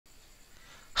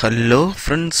Hello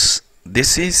friends,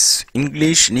 this is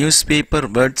English newspaper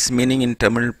words meaning in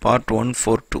Tamil part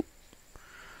 142.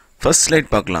 First slide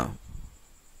பார்க்கலாம்.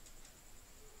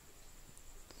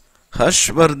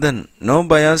 Harshvardhan, no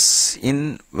bias in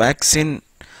vaccine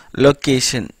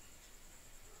location.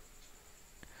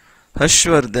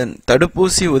 Harshvardhan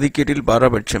தடுப்பூசி ஒதுக்கீட்டில்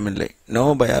பாரபட்சமில்லை. No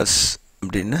bias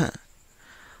அப்படின்னா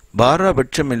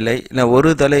பாரபட்சமில்லை, இல்லை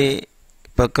ஒரு தலை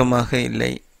பக்கமாக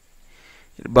இல்லை,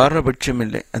 பாரபட்சம்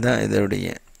இல்லை. அதான் இதோடைய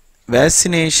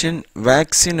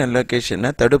வேக்சின் அலோகேஷன்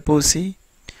தடுப்பூசி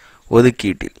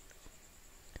ஒதுக்கீட்டில்.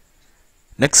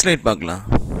 நெக்ஸ்ட் ஸ்லைட் பார்க்கலாம்.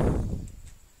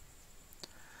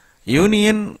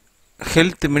 Union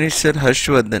health minister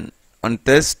Harshvardhan on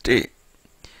Thursday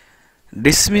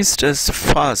dismissed as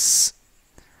farce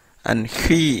and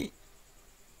hue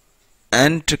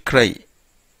and cry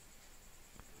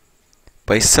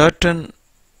by certain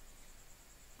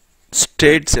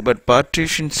states about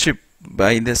partisanship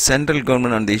by the central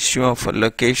government on the issue of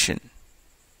allocation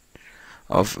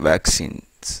of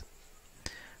vaccines.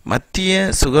 மத்திய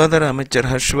சுகாதார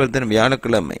அமைச்சர் ஹர்ஷ்வர்தன்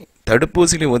வியாழக்கிழமை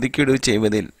தடுப்பூசிகளை ஒதுக்கீடு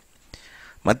செய்வதில்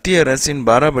மத்திய அரசின்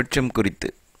பாரபட்சம் குறித்து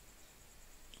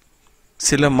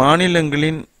சில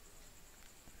மாநிலங்களின்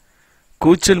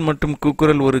கூச்சல் மற்றும்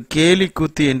கூக்குரல் ஒரு கேலி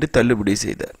கூத்து என்று தள்ளுபடி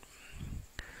செய்தார்.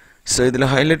 ஸோ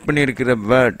இதில் ஹைலைட் பண்ணியிருக்கிற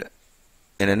வேர்ட்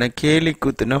என்னென்னா கேலி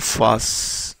கூத்துனா ஃபாஸ்,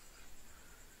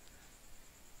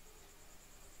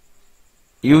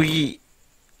 யூஇ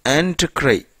அண்ட்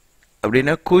க்ரை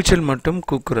அப்படின்னா கூச்சல் மற்றும்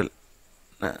கூக்குரல்.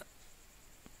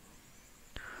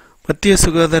 மத்திய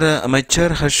சுகாதார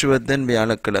அமைச்சர் ஹர்ஷ்வர்தன்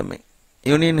வியாழக்கிழமை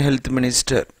union health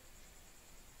minister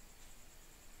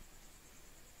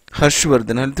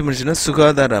Harshvardhan health minister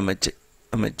சுகாதார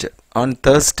அமைச்சர் ஆன்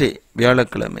தர்ஸ்டே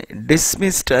வியாழக்கிழமை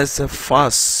டிஸ்மிஸ்ட் ஆஸ் அ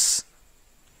ஃபாஸ்,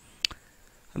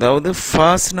 அதாவது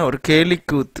ஃபாஸ்னா ஒரு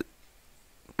கேலிக்கூத்து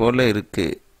போல இருக்கு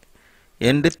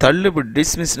என்று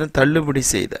டிஸ்மிஸ்னா தள்ளுபடி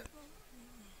செய்தார்.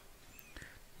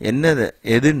 என்னது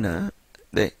எதுன்னா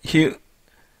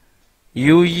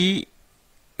யூஇ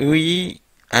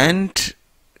அண்ட்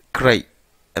க்ரை,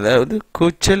 அதாவது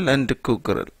கூச்சல் அண்ட்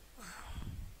கூக்குரல்.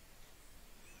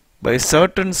 by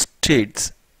certain states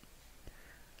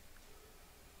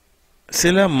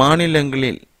சில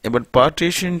மாநிலங்களில் about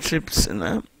partisanships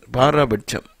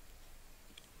பாரபட்சம்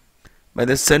by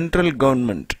the central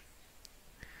government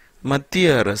மத்திய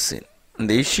அரசின்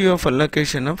the issue of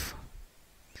allocation of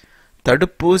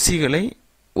தடுப்பூசிகளை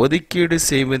ஒதுக்கீடு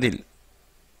செய்வதில்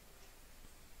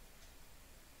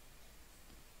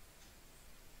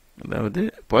அதாவது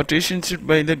partisanship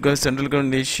by the central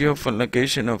government the issue of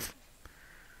allocation of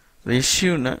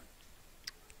இஷ்யூனா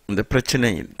இந்த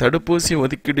பிரச்சனையில் தடுப்பூசி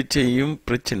ஒதுக்கீடு செய்யும்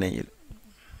பிரச்சனையில்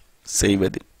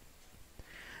செய்வது.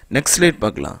 நெக்ஸ்ட் ஸ்லைட்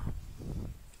பார்க்கலாம்.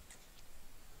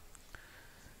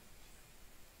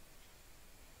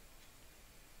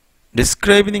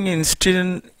 Describing an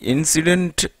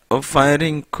incident of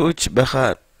firing Coach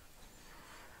Behar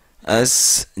as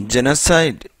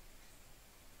genocide,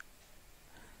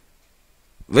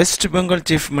 West Bengal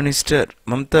Chief Minister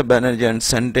Mamata Banerjee on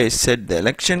Sunday said the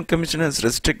Election Commission has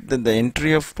restricted the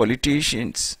entry of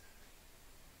politicians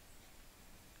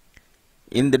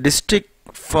in the district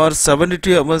for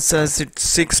 72 hours as it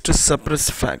seeks to suppress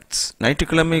facts.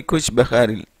 ஞாயிற்றுக்கிழமை Gooch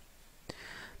பெஹாரில்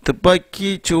துப்பாக்கி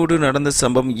சூடு நடந்த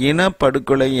சம்பவம் இன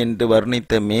படுகொலை என்று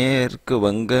வர்ணித்த மேற்கு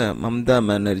வங்க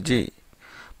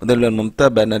முதல்வர் மம்தா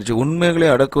பானர்ஜி உண்மைகளை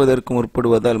அடக்குவதற்கு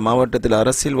முற்படுவதால் மாவட்டத்தில்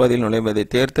அரசியல்வாதிகள் நுழைவதை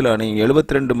தேர்தல் ஆணையம்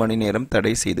 72 மணி நேரம்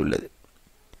தடை செய்துள்ளது.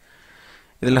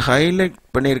 இதில் ஹைலைட்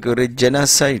பண்ணியிருக்கிற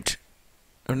ஜெனசைட்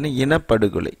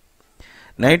இனப்படுகொலை.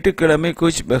 ஞாயிற்றுக்கிழமை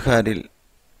கூச் பெஹாரில்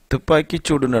துப்பாக்கி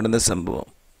சூடு நடந்த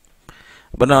சம்பவம்.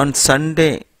 அப்புறம் on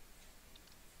Sunday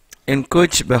in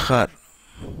Gooch Behar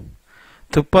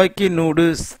துப்பாக்கி நூடு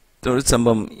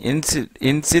சம்பவம்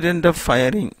இன்சிடென்ட் ஆஃப்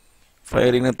ஃபயரிங்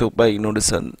துப்பாக்கி நூடு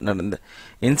நடந்த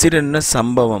இன்சிடென்ட்னா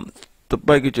சம்பவம்,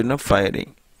 துப்பாக்கி சூடுனா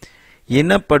ஃபயரிங்,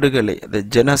 இனப்படுகொலை அது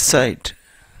ஜெனசைட்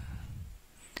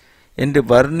என்று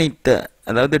வர்ணித்த,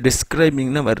 அதாவது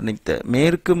டிஸ்கிரைபிங்னா வர்ணித்த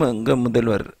மேற்கு வங்க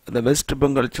முதல்வர் west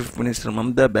Bengal chief minister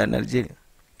Mamata Banerjee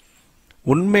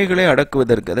உண்மைகளை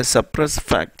அடக்குவதற்கு அதை suppress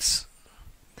facts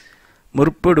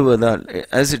முற்படுவதால்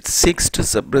as it seeks to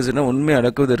suppress உண்மை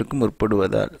அடக்குவதற்கு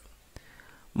முற்படுவதால்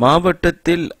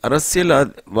மாவட்டத்தில்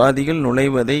அரசியல்வாதிகள்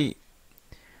நுழைவதை,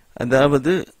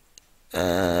 அதாவது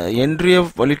entry of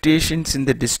politicians in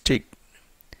the district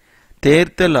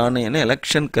தேர்தல் ஆணையம்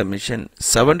எலெக்ஷன் கமிஷன்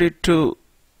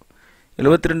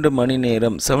 72 மணி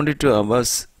நேரம் 72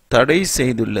 hours தடை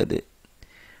செய்துள்ளது.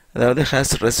 அதாவது has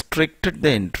restricted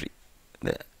the entry,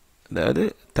 அதாவது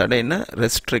தடைனா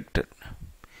restricted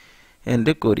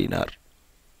என்று கூறினார்.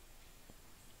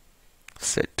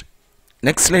 செட்.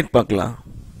 நெக்ஸ்ட் ஸ்லைட் பார்க்கலாம்.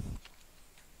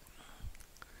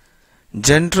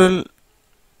 General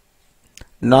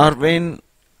நார்வேன்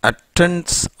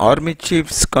attends army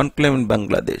chiefs conclave in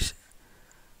Bangladesh.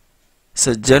 So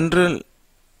General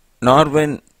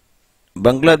நார்வேன்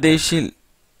பங்களாதேஷில்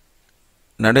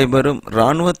நடைபெறும்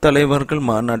இராணுவ தலைவர்கள்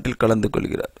மாநாட்டில் கலந்து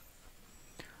கொள்கிறார்.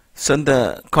 ஸோ இந்த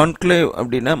கான்க்ளேவ்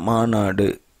அப்படின்னா மாநாடு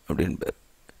அப்படின்பது.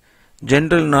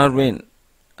 ஜெனரல் நார்வேன்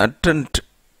அட்டென்ட்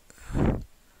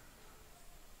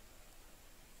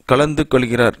கலந்து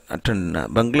கொள்கிறார். அட்டென்ட்னா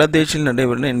பங்களாதேஷில்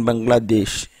நடைபெறும் இன்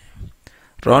பங்களாதேஷ்.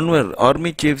 இராணுவ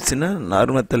ஆர்மி சீஃப்ஸ்னா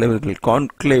இராணுவ தலைவர்கள்.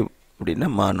 கான்க்ளேவ் அப்படின்னா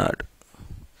மாநாடு.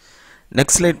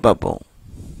 நெக்ஸ்ட் ஸ்லைட் பார்ப்போம்.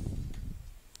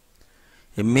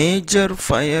 A major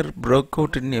fire broke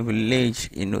out in a village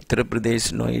in Uttar Pradesh,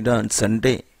 Noida on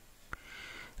Sunday,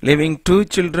 leaving 2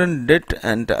 children dead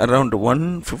and around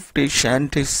 150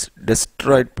 shanties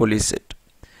destroyed, police said.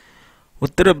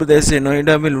 Uttar Pradesh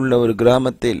நொய்டாவில் உள்ள ஒரு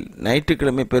கிராமத்தில்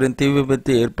ஞாயிற்றுக்கிழமை பெரும் தீ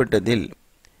விபத்து ஏற்பட்டதில்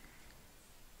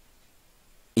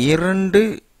 2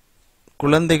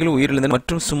 குழந்தைகள் உயிரிழந்தனர்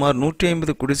மற்றும் சுமார்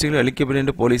 150 குடிசைகள் அழிக்கப்படும்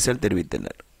என்று போலீசார்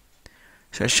தெரிவித்தனர்.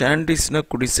 ஷாண்டிஸ்னா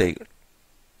குடிசைகள்.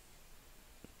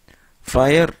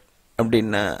 ஃபயர்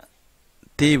அப்படின்னா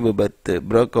தீ விபத்து.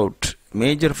 Broke out.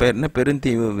 மேஜர் ஃபயர்னா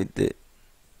பெருந்தீ விபத்து.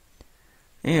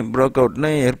 ப்ரோக் அவுட்னா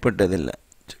ஏற்பட்டதில்லை.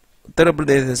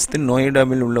 உத்தரப்பிரதேசத்தின்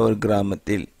நொய்டாவில் உள்ள ஒரு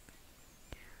கிராமத்தில்.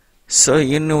 So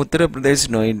in Uttar Pradesh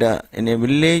Noida in A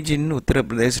village இன்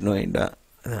உத்தரப்பிரதேஷ் நொய்டா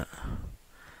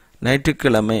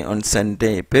ஞாயிற்றுக்கிழமை ஆன்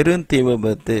சண்டே பெரும் தீ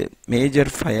விபத்து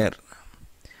மேஜர் ஃபயர்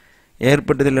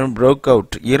ஏற்பட்டதில் ப்ரோக்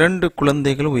அவுட். 2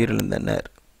 குழந்தைகள் உயிரிழந்தனர்.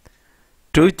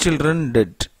 2 children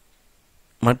dead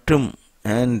மற்றும்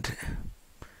and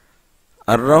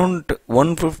around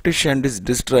 150 shanties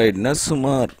destroyed.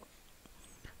 சுமார்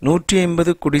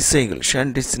 150 குடிசைகள்.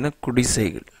 ஷாண்டிஸ்னா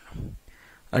குடிசைகள்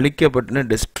அழிக்கப்பட்டன.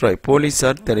 destroy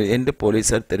போலீசார் என்று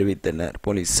போலீசார் தெரிவித்தனர்.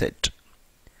 Police set.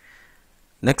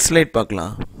 நெக்ஸ்ட் ஸ்லைட்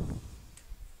பார்க்கலாம்.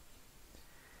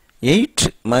 8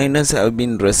 miners have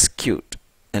been rescued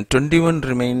and 21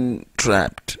 remain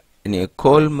trapped in a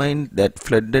coal mine that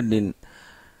flooded in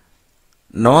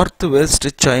northwest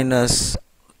China's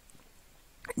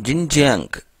Xinjiang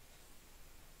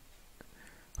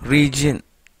region,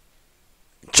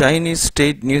 Chinese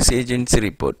state news agency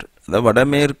reported. The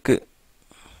வடமேற்கு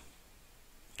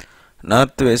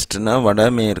north வெஸ்ட்னா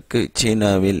வடமேற்கு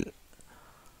சீனாவில்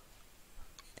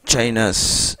China's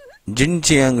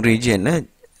Xinjiang region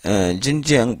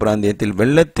Xinjiang பிராந்தியத்தில்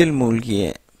வெள்ளத்தில் மூழ்கிய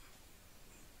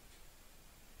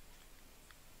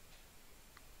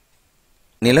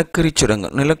நிலக்கரி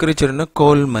சுரங்கம். நிலக்கரி சுரங்கம்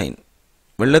கோல் மைன்.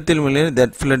 வெள்ளத்தில் மூழ்கிய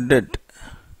that flooded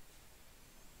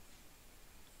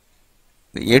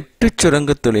 8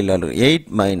 சுரங்க தொழிலாளர்கள். 8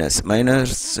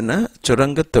 மைனர்ஸ்னா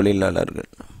சுரங்க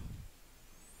தொழிலாளர்கள்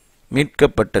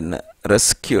மீட்கப்பட்டனர்.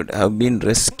 rescued have been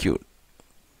rescued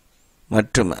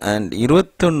மற்றும் and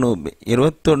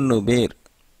 21 பேர்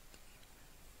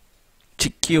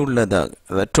சிக்கியுள்ளதாக.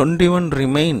 21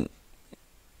 remain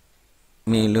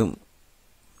மேலும்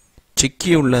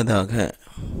சிக்கியுள்ளதாக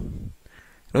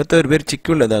 21 பேர்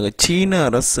சிக்கியுள்ளதாக சீன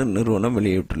அரசு நிறுவனம்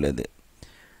வெளியிட்டுள்ளது.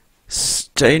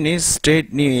 Chinese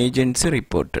state new agency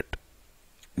reported.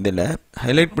 இதில்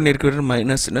ஹைலைட் பண்ணியிருக்கிற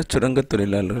மைனஸ்னா சுரங்க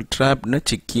தொழிலாளர்கள், ட்ராப்னா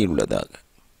சிக்கியுள்ளதாக.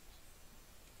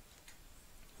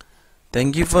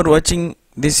 Thank you for watching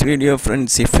this video,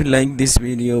 friends. If you like this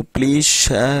video, please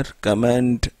share,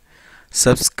 comment,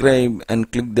 subscribe and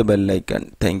click the bell icon.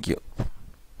 Thank you.